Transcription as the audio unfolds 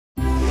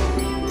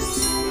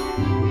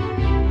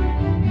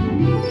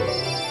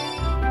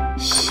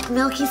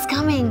Milky's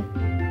coming.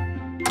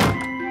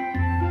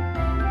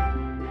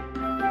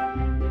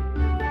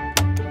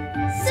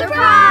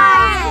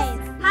 Surprise!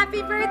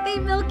 Happy birthday,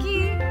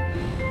 Milky!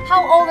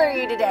 How old are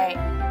you today?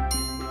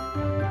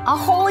 A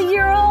whole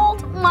year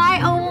old? My,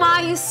 oh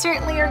my, you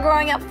certainly are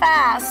growing up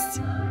fast.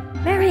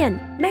 Marion!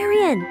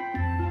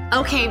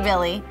 Okay,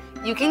 Billy,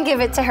 you can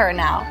give it to her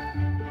now.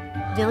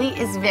 Billy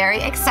is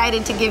very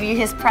excited to give you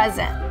his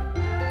present.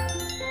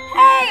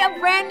 Hey, a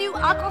brand new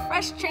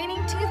Aquafresh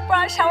training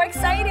toothbrush. How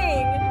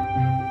exciting!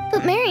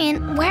 But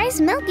Marion, why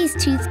is Milky's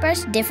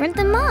toothbrush different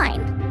than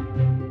mine?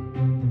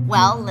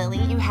 Well,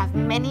 Lily, you have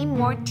many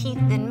more teeth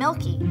than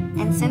Milky,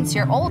 and since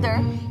you're older,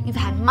 you've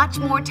had much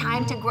more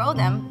time to grow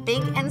them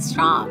big and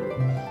strong.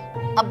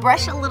 A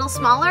brush a little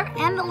smaller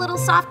and a little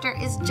softer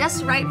is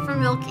just right for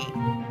Milky.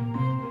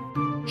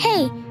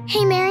 Hey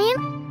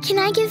Marion, can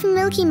I give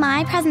Milky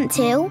my present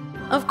too?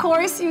 Of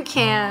course you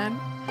can.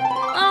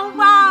 Oh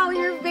wow,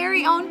 your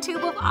very own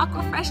tube of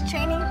Aquafresh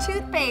training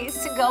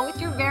toothpaste to go with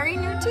your very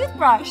new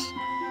toothbrush.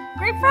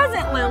 Great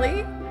present,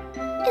 Lily.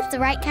 It's the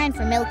right kind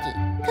for Milky,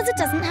 because it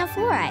doesn't have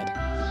fluoride.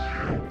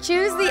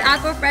 Choose the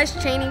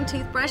Aquafresh training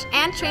toothbrush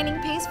and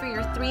training paste for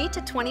your 3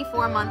 to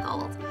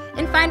 24-month-old,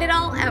 and find it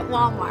all at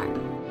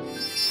Walmart.